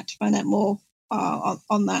pushing that to find out more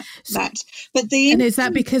on that. But and is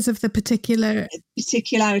that because of the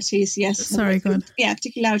particularities? Yes. Sorry, go on. Yeah,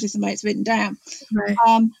 particularities and the way it's written down. Right.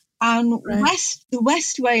 The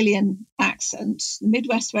West Walian accent, the Mid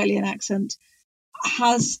West Walian accent,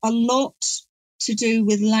 has a lot to do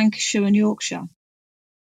with Lancashire and Yorkshire,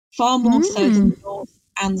 far more so than the North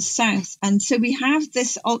and the South. And so we have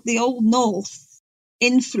the Old North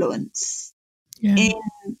influence in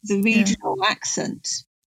the regional accent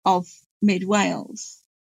of Mid Wales.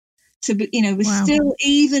 So, we're still,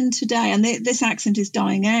 even today, and this accent is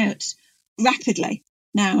dying out rapidly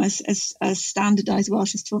now as standardised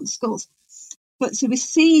Welsh is taught in schools. But so we're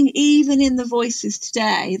seeing, even in the voices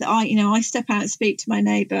today, that I step out and speak to my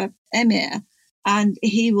neighbour Emir, and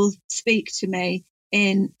he will speak to me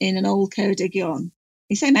in an old Ceredigion.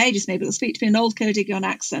 He's the same age as me, but he'll speak to me in an old Ceredigion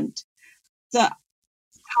accent that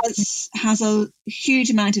has a huge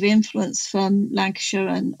amount of influence from Lancashire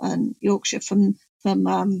and Yorkshire, from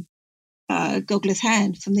Gogledd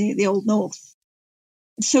Hen, from the Old North.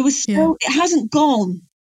 So we're still, it hasn't gone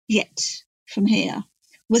yet from here.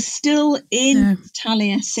 We're still in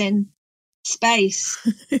Taliesin space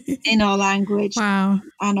in our language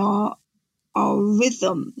and our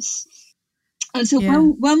rhythms. And so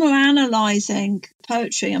when we're analysing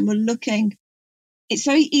poetry and we're looking, it's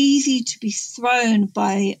very easy to be thrown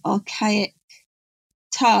by archaic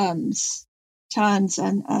terms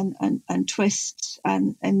and twists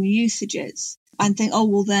and usages, and think, oh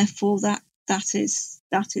well, therefore that is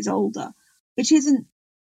older, which isn't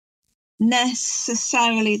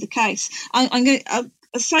necessarily the case. I'll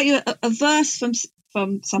cite you a verse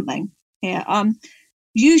from something here.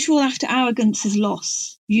 Usual after arrogance is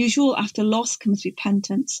loss. Usual after loss comes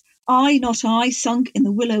repentance. I, not I, sunk in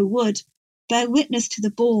the willow wood, bear witness to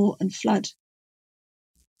the bore and flood.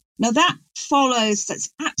 Now that follows, that's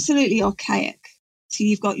absolutely archaic. So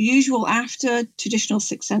you've got usual after, traditional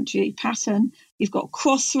 6th century pattern. You've got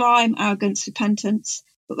cross rhyme, arrogance, repentance,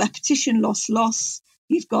 but repetition, loss.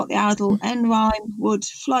 You've got the Ardal N rhyme, wood,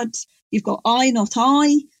 flood. You've got I, not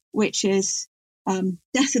I, which is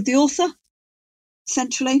death of the author,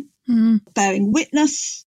 centrally, bearing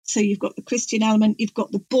witness. So you've got the Christian element. You've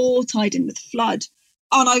got the bore tied in with flood.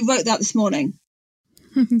 And I wrote that this morning.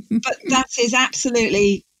 But that is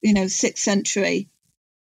absolutely, 6th century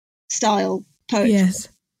style poetry. Yes.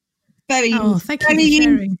 Thank you for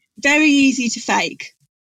sharing. Very easy to fake.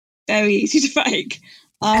 Very easy to fake.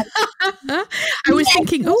 I was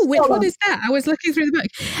thinking, which one is that? I was looking through the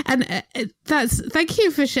book, and thank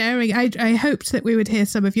you for sharing. I hoped that we would hear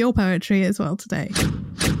some of your poetry as well today.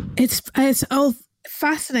 It's all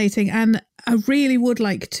fascinating, and I really would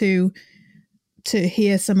like to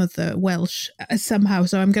hear some of the Welsh somehow.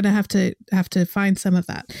 So I'm going to have to find some of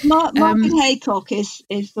that. Margaret Haycock is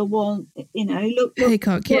the one. Look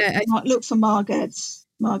Haycock. Look for Margaret's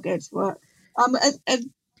work.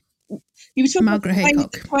 You were talking Margaret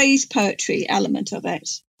about the praise poetry element of it.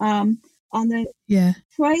 And the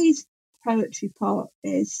praise poetry part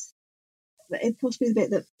is possibly the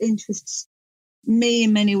bit that interests me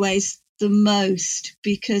in many ways the most,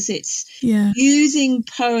 because it's using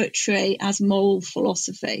poetry as moral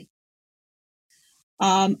philosophy.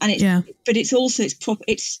 But it's also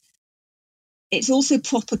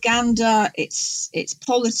propaganda, it's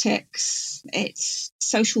politics, it's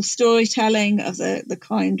social storytelling of the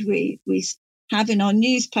kind we have in our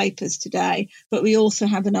newspapers today, but we also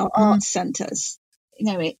have in our arts centres.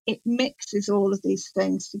 It mixes all of these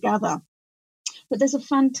things together. But there's a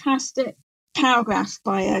fantastic paragraph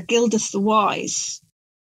by Gildas the Wise,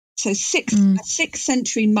 so a 6th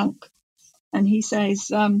century monk, and he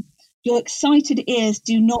says, your excited ears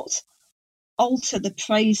do not alter the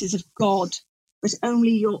praises of God, but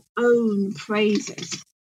only your own praises.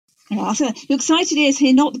 So your excited ears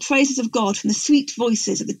hear not the praises of God from the sweet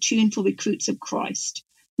voices of the tuneful recruits of Christ,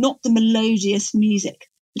 not the melodious music,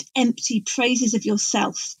 but empty praises of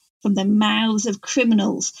yourself from the mouths of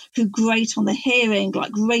criminals who grate on the hearing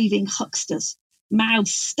like raving hucksters,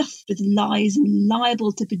 mouths stuffed with lies and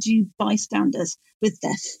liable to bedew bystanders with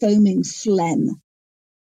their foaming phlegm.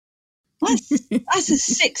 That's a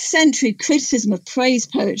 6th century criticism of praise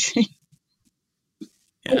poetry.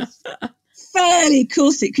 Fairly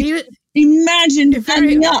caustic. Imagine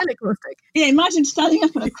standing up. Imagine standing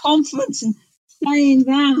up at a conference and saying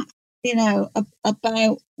that,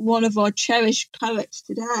 about one of our cherished poets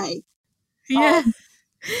today. Yeah.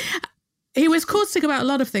 He was caustic about a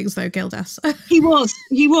lot of things, though, Gildas. He was.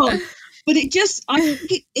 But I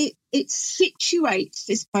think it situates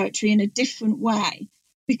this poetry in a different way,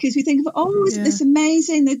 because we think of, isn't this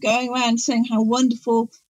amazing? They're going around saying how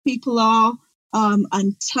wonderful people are,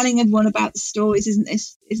 and telling everyone about the stories. Isn't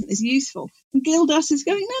this useful? And Gildas is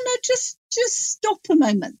going, no, just stop a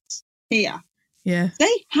moment here. Yeah.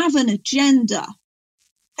 They have an agenda.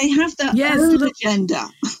 They have their own agenda.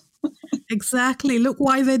 Exactly. Look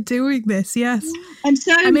why they're doing this. Yes. And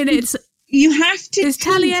so, I mean, it's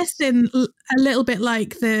Taliesin a little bit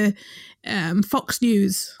like the Fox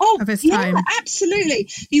News of his time? Absolutely.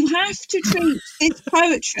 You have to treat this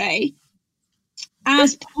poetry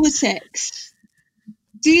as politics.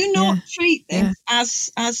 Do not treat this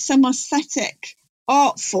as some aesthetic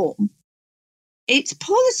art form. It's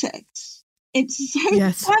politics. It's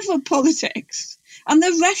very clever politics. And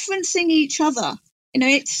they're referencing each other.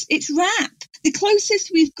 It's rap. The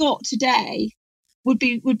closest we've got today would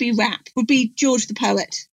be rap, would be George the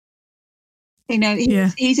Poet.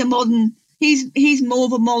 He's a modern, he's more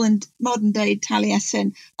of a modern day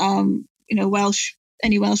Taliesin.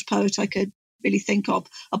 Any Welsh poet I could really think of.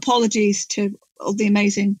 Apologies to all the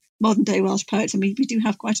amazing modern day Welsh poets. I mean, we do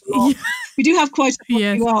have quite a lot. We do have quite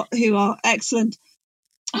a lot who are excellent,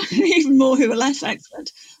 even more who are less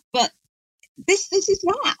excellent. But this is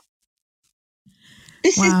rap.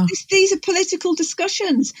 These are political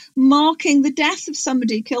discussions marking the death of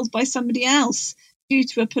somebody killed by somebody else due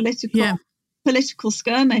to a political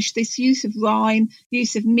skirmish. This use of rhyme,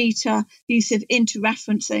 use of meter, use of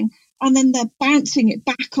interreferencing, and then they're bouncing it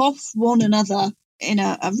back off one another in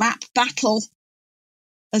a rap battle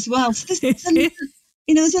as well. So there's a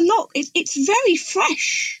lot. It's very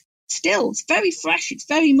fresh still. It's very fresh. It's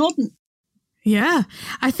very modern. Yeah,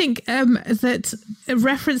 I think that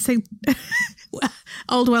referencing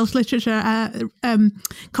Old Welsh literature,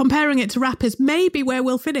 comparing it to rap is maybe where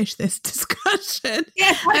we'll finish this discussion.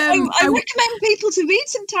 Yeah, I recommend people to read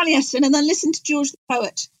some Taliesin and then listen to George the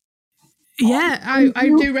Poet. Yeah, I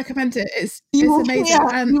do recommend it. It's amazing.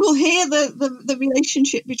 You will hear the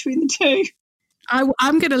relationship between the two.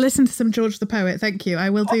 I'm going to listen to some George the Poet. Thank you. I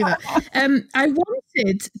will do that. I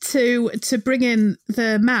wanted to bring in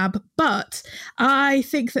the Mab, but I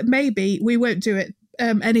think that maybe we won't do it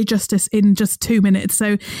any justice in just 2 minutes.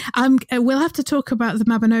 So we'll have to talk about the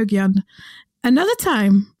Mabinogion another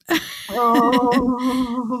time.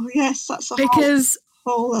 Oh, yes, that's because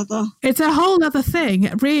whole other. It's a whole other thing,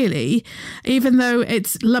 really, even though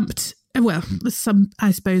it's lumped. Well,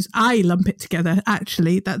 I suppose I lump it together.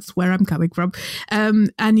 Actually, that's where I'm coming from,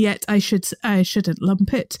 and yet I shouldn't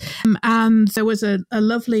lump it. And there was a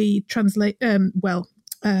lovely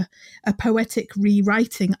a poetic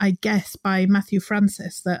rewriting, I guess, by Matthew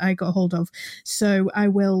Francis that I got hold of. So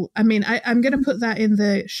I'm going to put that in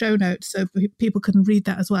the show notes so people can read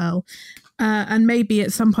that as well. And maybe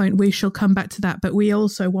at some point we shall come back to that. But we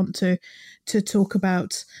also want to talk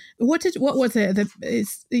about what was it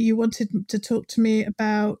that you wanted to talk to me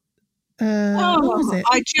about? What was it?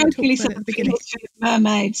 I jokingly said the beginning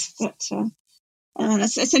mermaids, but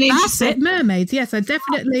that's it, mermaids. Yes, I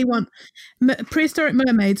definitely want prehistoric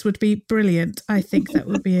mermaids. Would be brilliant. I think that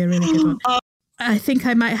would be a really good one. I think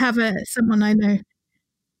I might have someone I know.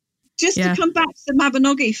 Just to come back to the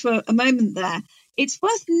Mabinogi for a moment there, it's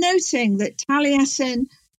worth noting that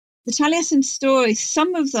the Taliesin stories,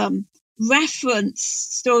 some of them reference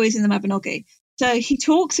stories in the Mabinogi. So he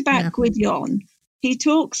talks about Gwydion. He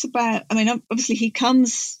talks about, obviously he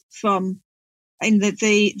comes from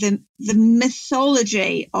the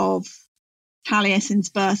mythology of Taliesin's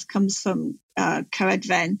birth comes from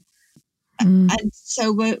Caerhedfen. And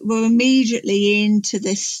so we're immediately into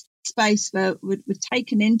this space where we're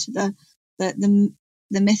taken into the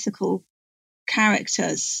mythical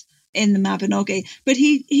characters in the Mabinogi. But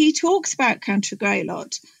he talks about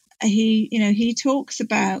Cantragreilod. He talks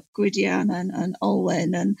about Gwydion and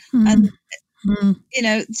Olwen and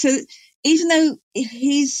so even though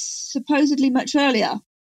he's supposedly much earlier,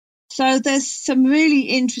 so there's some really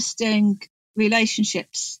interesting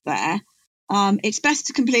relationships there. It's best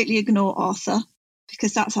to completely ignore Arthur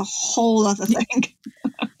because that's a whole other thing.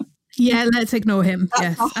 Yeah, let's ignore him.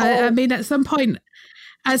 Yes, I mean at some point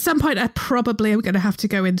I probably am going to have to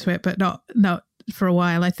go into it, but not for a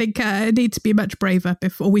while. I think I need to be much braver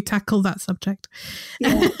before we tackle that subject.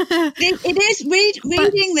 Yeah. it is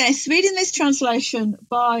reading this translation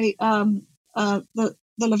by the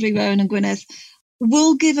lovely Rowan and Gwynedd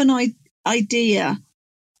will give an idea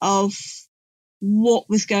of what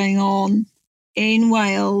was going on in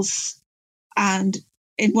Wales, and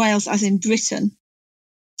in Wales as in Britain.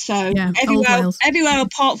 So everywhere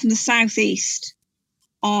apart from the southeast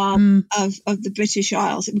of the British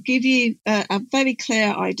Isles. It will give you a very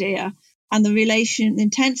clear idea and the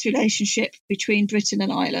intense relationship between Britain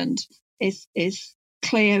and Ireland is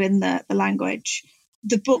clear in the language.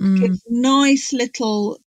 The book gives nice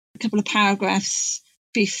little couple of paragraphs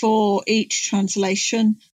before each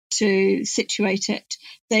translation to situate it.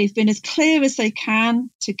 They've been as clear as they can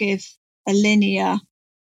to give a linear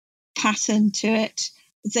pattern to it.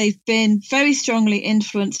 They've been very strongly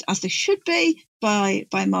influenced, as they should be, by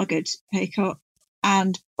Margaret Haycock,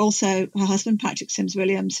 and also her husband Patrick Sims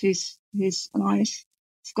Williams, who's an Irish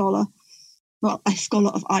scholar, well, a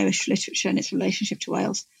scholar of Irish literature and its relationship to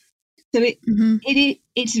Wales. So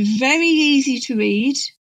it's very easy to read.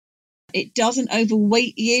 It doesn't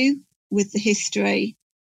overweight you with the history.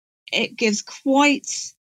 It gives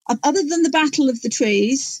quite, other than the Battle of the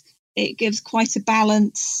Trees, it gives quite a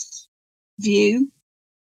balanced view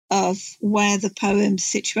of where the poems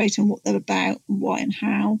situate and what they're about and why and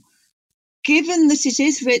how. Given that it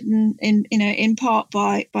is written in part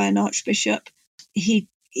by an archbishop, he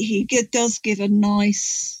does give a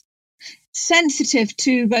nice, sensitive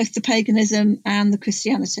to both the paganism and the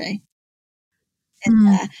Christianity in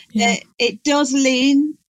there. Yeah. It does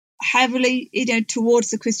lean heavily, towards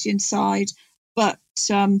the Christian side, but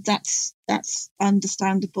that's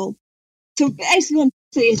understandable. So basically, what I'm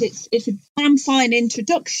saying is it's a damn fine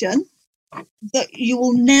introduction that you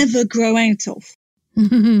will never grow out of.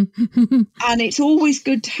 And it's always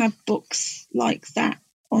good to have books like that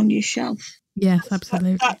on your shelf. Yes,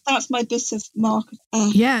 absolutely. That's my bit of market.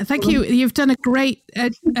 Yeah, thank you. You've done a great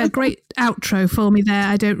outro for me there.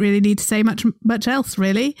 I don't really need to say much else,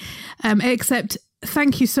 really, except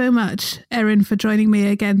thank you so much, Erin, for joining me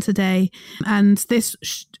again today. And this,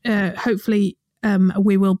 hopefully,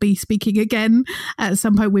 we will be speaking again at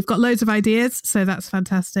some point. We've got loads of ideas, so that's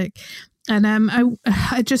fantastic. And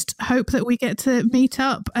I just hope that we get to meet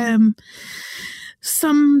up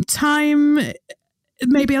sometime.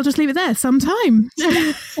 Maybe I'll just leave it there. Sometime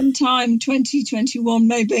 2021,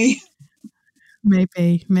 maybe.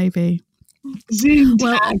 Maybe. Zoom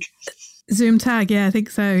tag. Yeah, I think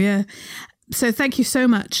so. Yeah. So thank you so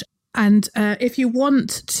much. And if you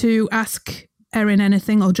want to ask Erin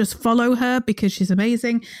anything or just follow her because she's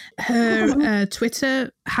amazing, her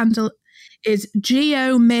Twitter handle is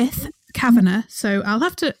GeoMythKavanagh. So I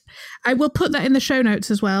will put that in the show notes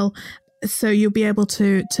as well. So you'll be able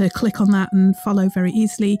to click on that and follow very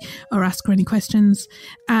easily or ask her any questions.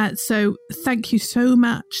 So thank you so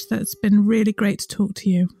much. That's been really great to talk to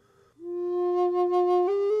you.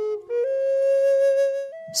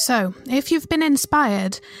 So, if you've been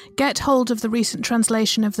inspired, get hold of the recent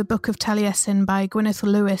translation of the Book of Taliesin by Gwyneth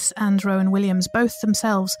Lewis and Rowan Williams, both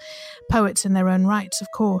themselves poets in their own rights, of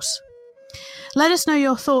course. Let us know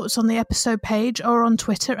your thoughts on the episode page or on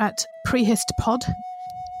Twitter at PrehistPod.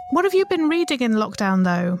 What have you been reading in lockdown,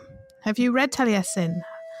 though? Have you read Taliesin?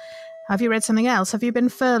 Have you read something else? Have you been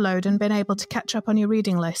furloughed and been able to catch up on your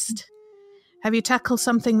reading list? Have you tackled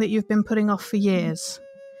something that you've been putting off for years?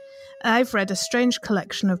 I've read a strange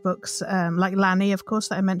collection of books, like Lanny, of course,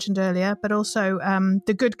 that I mentioned earlier, but also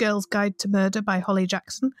The Good Girl's Guide to Murder by Holly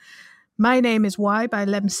Jackson, My Name is Why by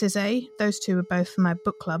Lem Cizé. Those two are both for my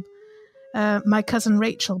book club. My Cousin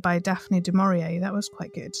Rachel by Daphne du Maurier. That was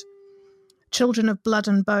quite good. Children of Blood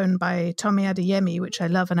and Bone by Tommy Adeyemi, which I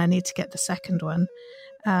love, and I need to get the second one.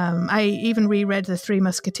 I even reread The Three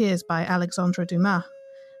Musketeers by Alexandre Dumas.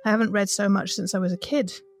 I haven't read so much since I was a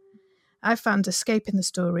kid. I found escape in the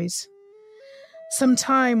stories. Some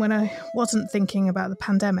time when I wasn't thinking about the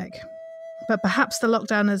pandemic, but perhaps the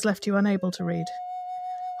lockdown has left you unable to read.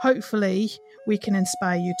 Hopefully, we can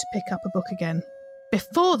inspire you to pick up a book again.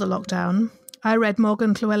 Before the lockdown, I read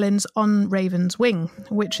Morgan Llewellyn's On Raven's Wing,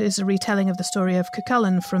 which is a retelling of the story of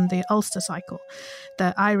Cuchulainn from the Ulster Cycle,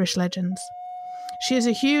 the Irish legends. She has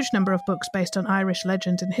a huge number of books based on Irish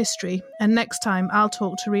legend and history, and next time I'll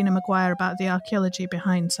talk to Rena Maguire about the archaeology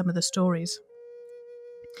behind some of the stories.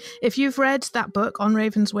 If you've read that book, On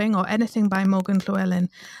Raven's Wing, or anything by Morgan Llewellyn,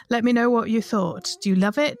 let me know what you thought. Do you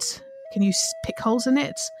love it? Can you pick holes in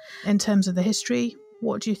it? In terms of the history,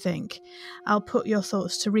 what do you think? I'll put your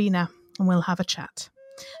thoughts to Rena and we'll have a chat.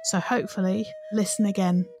 So hopefully listen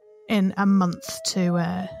again in a month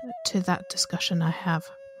to that discussion I have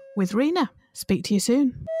with Rena. Speak to you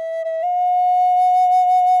soon.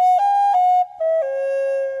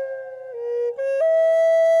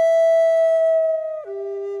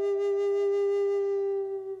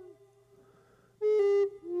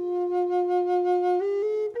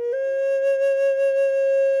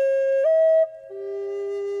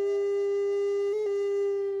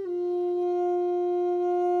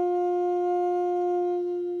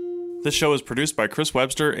 This show is produced by Chris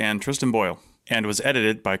Webster and Tristan Boyle, and was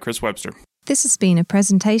edited by Chris Webster. This has been a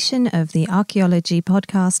presentation of the Archaeology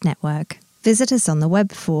Podcast Network. Visit us on the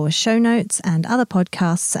web for show notes and other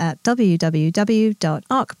podcasts at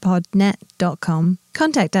www.archpodnet.com.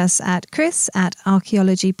 Contact us at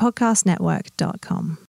chris@archaeologypodcastnetwork.com.